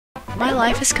My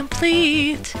life is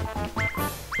complete.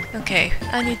 Okay,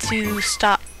 I need to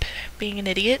stop being an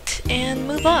idiot and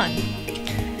move on.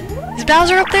 Is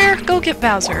Bowser up there? Go get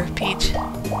Bowser, Peach.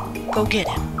 Go get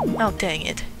him. Oh, dang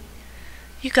it.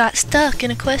 You got stuck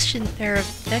in a question or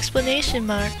explanation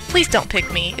mark. Please don't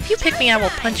pick me. If you pick me, I will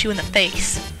punch you in the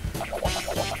face.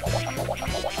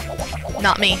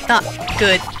 Not me. Not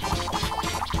good.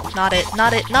 Not it.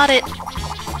 Not it. Not it.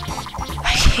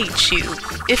 I hate you.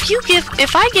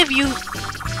 If I give you...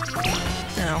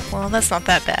 No, well, that's not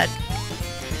that bad.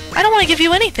 I don't want to give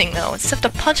you anything, though, except a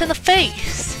punch in the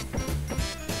face.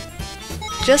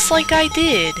 Just like I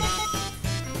did.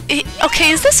 Okay,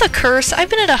 is this a curse? I've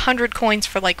been at 100 coins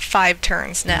for like 5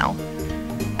 turns now.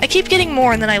 I keep getting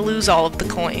more and then I lose all of the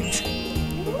coins.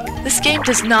 This game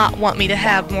does not want me to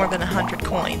have more than 100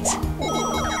 coins.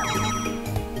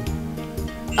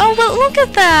 Oh, but look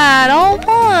at that! All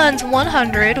ones!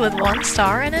 100 with 1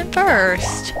 star and then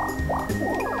first.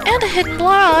 And a hidden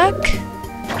block!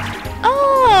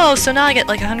 Oh, so now I get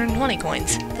like 120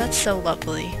 coins. That's so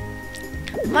lovely.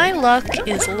 My luck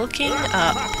is looking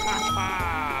up.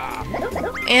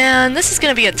 And this is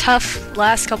going to be a tough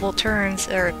last couple of turns,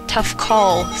 or tough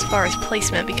call as far as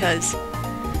placement, because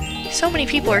so many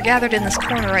people are gathered in this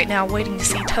corner right now waiting to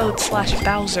see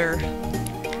Toad/Bowser.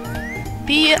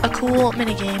 Be a cool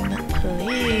minigame,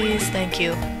 please. Thank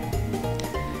you.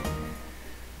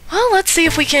 Well, let's see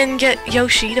if we can get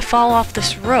Yoshi to fall off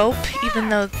this rope, even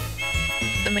though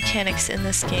the mechanics in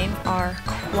this game are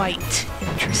quite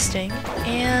interesting.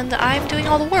 And I'm doing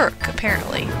all the work,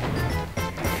 apparently.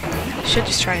 Should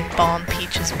just try and bomb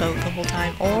Peach's boat the whole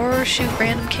time, or shoot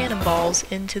random cannonballs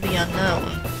into the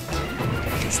unknown.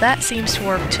 Because that seems to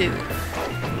work too.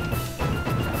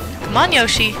 Come on,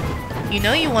 Yoshi! You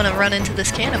know you want to run into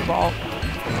this cannonball.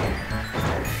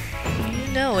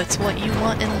 You know it's what you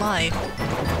want in life.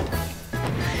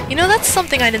 You know, that's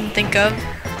something I didn't think of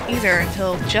either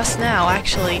until just now,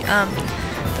 actually.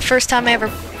 The first time I ever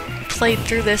played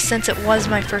through this, since it was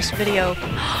my first video.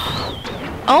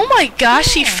 Oh my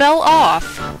gosh, he fell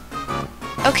off!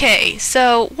 Okay,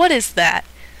 so what is that?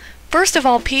 First of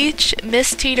all, Peach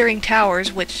missed teetering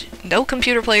towers, which no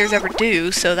computer players ever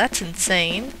do, so that's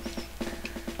insane.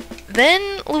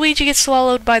 Then Luigi gets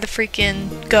swallowed by the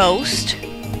freaking ghost.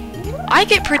 I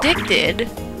get predicted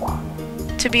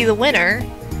to be the winner,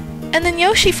 and then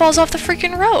Yoshi falls off the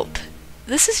freaking rope.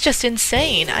 This is just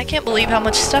insane. I can't believe how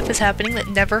much stuff is happening that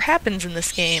never happens in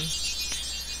this game.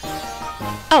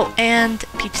 Oh, and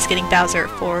Peach is getting Bowser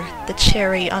for the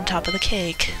cherry on top of the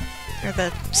cake. Or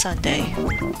the sundae.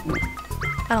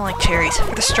 I don't like cherries.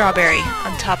 For the strawberry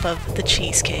on top of the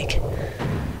cheesecake.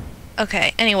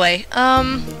 Okay, anyway,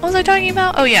 what was I talking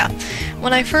about? Oh yeah,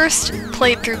 when I first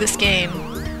played through this game,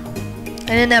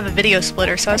 I didn't have a video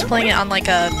splitter, so I was playing it on like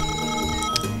a,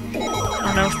 I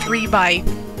don't know, 3 by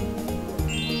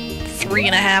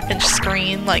 3.5 inch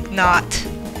screen, like not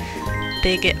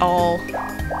big at all.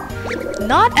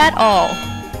 Not at all.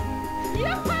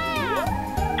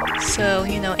 So,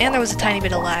 you know, and there was a tiny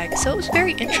bit of lag, so it was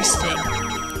very interesting.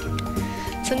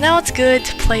 So now it's good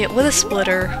to play it with a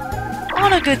splitter,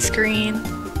 on a good screen,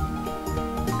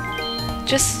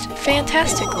 just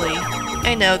fantastically.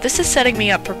 I know, this is setting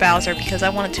me up for Bowser because I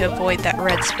wanted to avoid that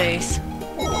red space.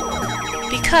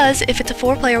 Because if it's a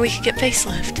 4-player, we could get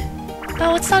facelift.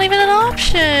 No, it's not even an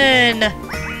option!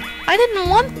 I didn't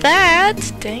want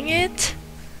that! Dang it.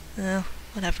 Oh,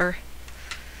 whatever.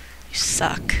 You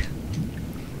suck.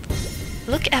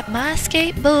 Look at my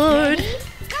skateboard!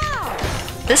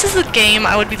 This is a game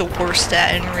I would be the worst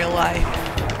at in real life.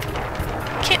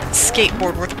 I can't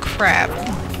skateboard worth crap.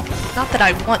 Not that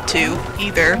I want to,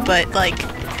 either, but, like,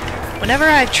 whenever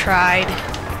I've tried,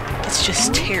 it's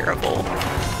just terrible.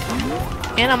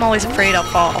 And I'm always afraid I'll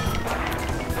fall.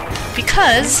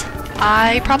 Because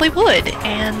I probably would,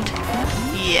 and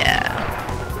yeah.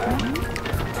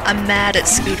 I'm mad at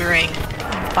scootering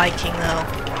and biking, though.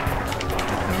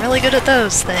 I'm really good at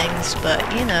those things, but,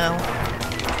 you know.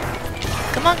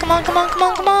 Come on, come on, come on, come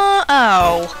on, come on!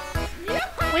 Oh!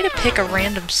 Way to pick a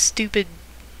random, stupid,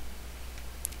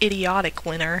 idiotic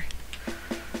winner.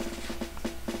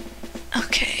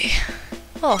 Okay.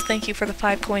 Well, thank you for the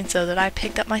 5 coins, though, that I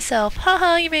picked up myself.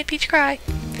 Haha, you made Peach cry.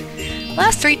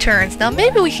 Last 3 turns. Now,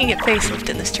 maybe we can get facelift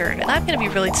in this turn, and I'm gonna be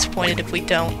really disappointed if we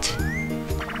don't.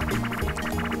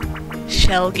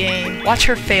 Shell game. Watch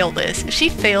her fail this. If she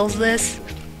fails this,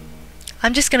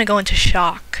 I'm just gonna go into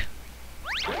shock.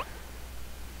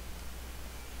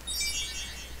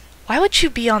 Why would you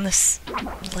be on this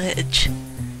ledge?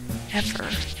 Ever.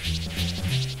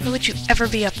 Why would you ever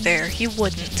be up there? You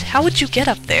wouldn't. How would you get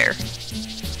up there?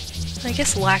 I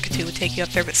guess Lakitu would take you up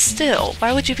there, but still,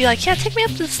 why would you be like, yeah, take me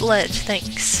up this ledge,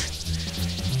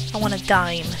 thanks. I want a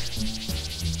dime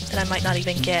that I might not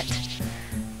even get.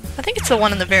 I think it's the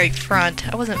one in the very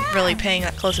front. I wasn't really paying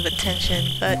that close of attention,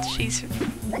 but she's...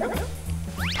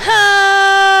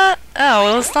 Oh,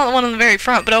 well, it's not the one in the very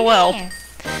front, but oh well.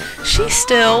 She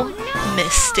still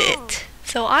missed it.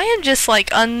 So I am just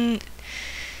like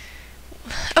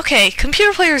Okay,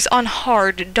 computer players on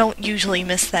hard don't usually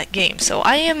miss that game, so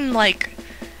I am like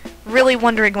really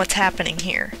wondering what's happening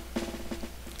here.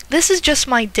 This is just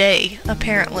my day,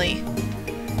 apparently.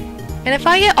 And if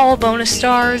I get all bonus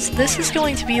stars, this is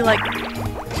going to be like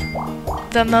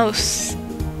the most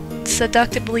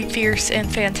seductively fierce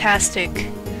and fantastic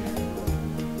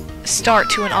start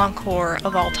to an encore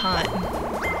of all time.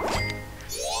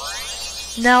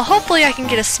 Now, hopefully I can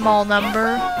get a small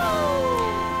number.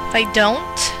 If I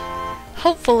don't,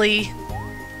 hopefully...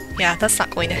 Yeah, that's not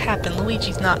going to happen.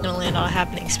 Luigi's not going to land on a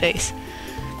happening space.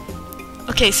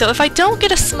 Okay, so if I don't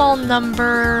get a small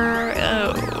number...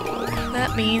 Oh,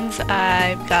 that means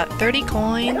I've got 30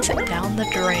 coins down the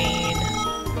drain.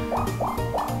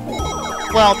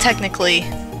 Well, technically,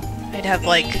 I'd have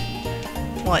like...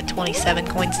 what, 27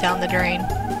 coins down the drain?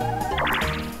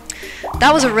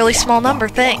 That was a really small number,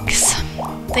 thanks.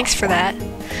 Thanks for that.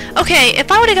 Okay, if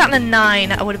I would have gotten a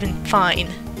 9, I would have been fine.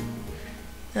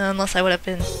 Unless I would have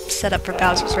been set up for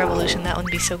Bowser's Revolution, that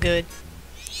wouldn't be so good.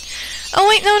 Oh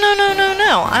wait, no.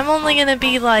 I'm only gonna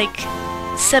be like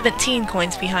 17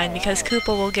 coins behind because Koopa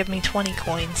will give me 20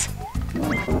 coins.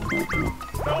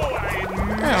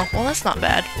 Oh, well that's not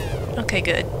bad. Okay,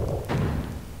 good.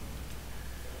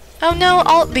 Oh no,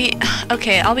 I'll be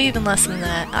even less than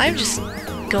that. I'm just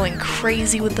going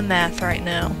crazy with the math right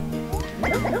now.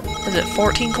 Is it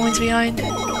 14 coins behind?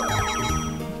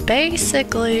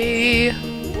 Basically.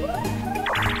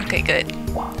 Okay, good.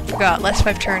 Forgot, last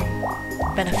 5 turn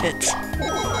benefits.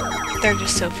 They're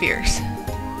just so fierce.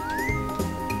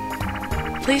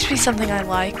 Please be something I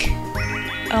like.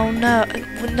 Oh no,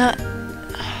 no.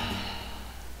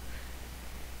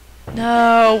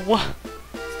 No.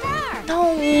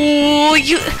 No,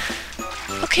 you...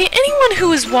 Okay, anyone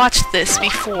who has watched this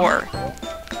before,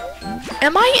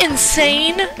 am I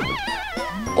insane?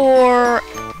 Or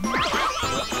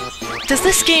does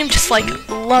this game just, like,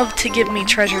 love to give me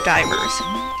treasure divers?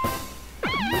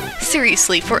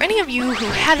 Seriously, for any of you who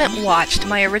haven't watched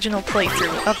my original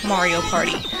playthrough of Mario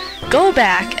Party, go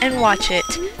back and watch it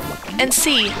and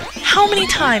see how many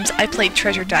times I played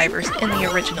treasure divers in the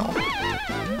original.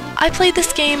 I played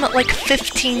this game like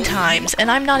 15 times, and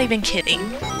I'm not even kidding.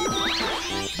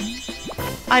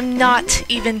 I'm not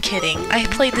even kidding. I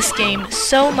played this game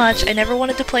so much, I never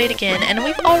wanted to play it again, and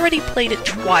we've already played it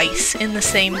twice in the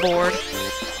same board.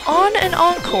 On an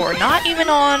encore, not even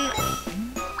on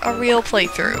a real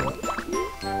playthrough.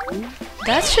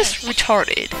 That's just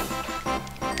retarded.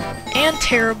 And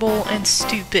terrible and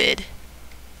stupid.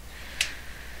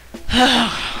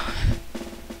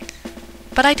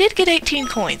 But I did get 18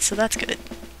 coins, so that's good.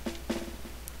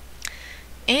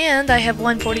 And I have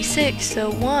 146,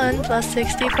 so 1 plus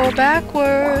 64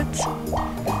 backwards.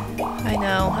 I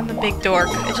know, I'm a big dork.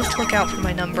 I just look out for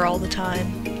my number all the time.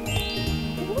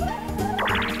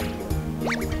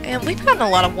 And we've gotten a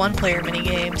lot of one-player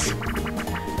minigames.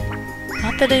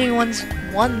 Not that anyone's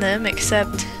won them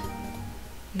except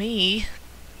me.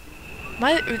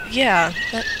 Yeah,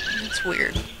 that's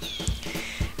weird.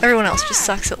 Everyone else just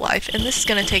sucks at life, and this is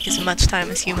going to take as much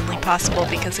time as humanly possible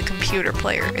because a computer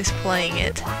player is playing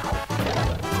it.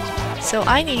 So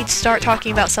I need to start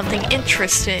talking about something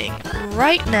interesting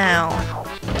right now.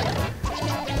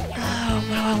 Oh,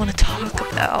 what do I want to talk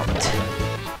about?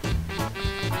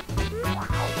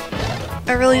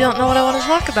 I really don't know what I want to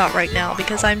talk about right now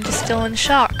because I'm just still in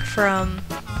shock from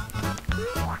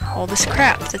all this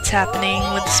crap that's happening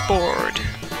with this board.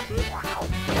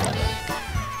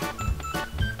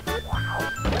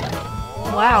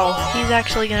 Wow, he's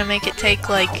actually gonna make it take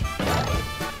like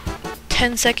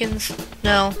 10 seconds,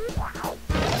 no,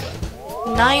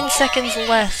 9 seconds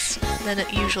less than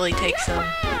it usually takes him.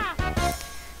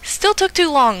 Still took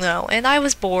too long though, and I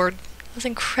was bored. I was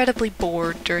incredibly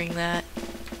bored during that.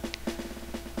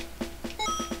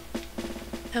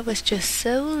 I was just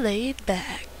so laid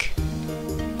back.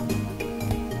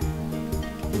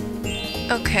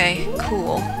 Okay,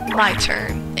 cool. My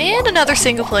turn. And another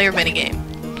single player minigame.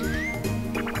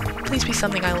 Please be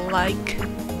something I like.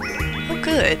 Oh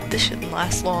good, this shouldn't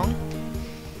last long.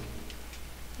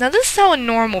 Now this is how a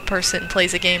normal person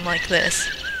plays a game like this.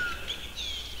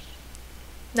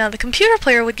 Now the computer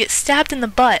player would get stabbed in the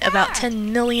butt about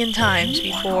 10 million times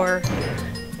before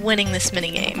winning this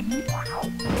minigame.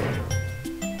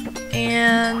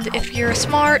 And if you're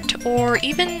smart, or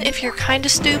even if you're kinda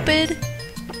stupid,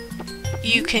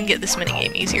 you can get this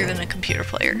minigame easier than a computer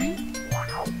player.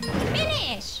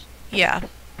 Finish! Yeah.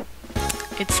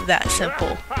 It's that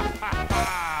simple.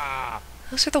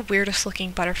 Those are the weirdest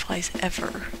looking butterflies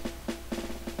ever.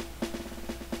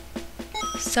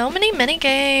 So many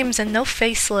minigames and no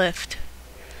facelift.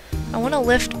 I want to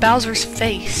lift Bowser's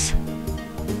face.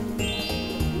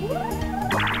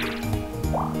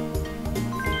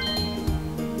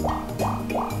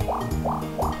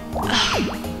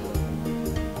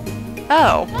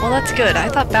 Oh, well that's good. I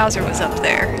thought Bowser was up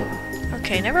there.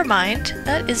 Okay, never mind.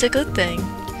 That is a good thing.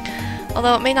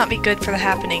 Although it may not be good for the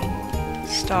happening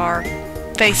star.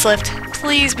 Facelift.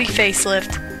 Please be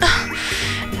facelift.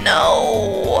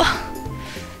 No!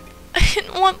 I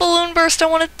didn't want balloon burst, I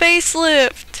wanted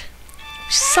facelift!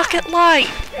 Suck at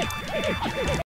life!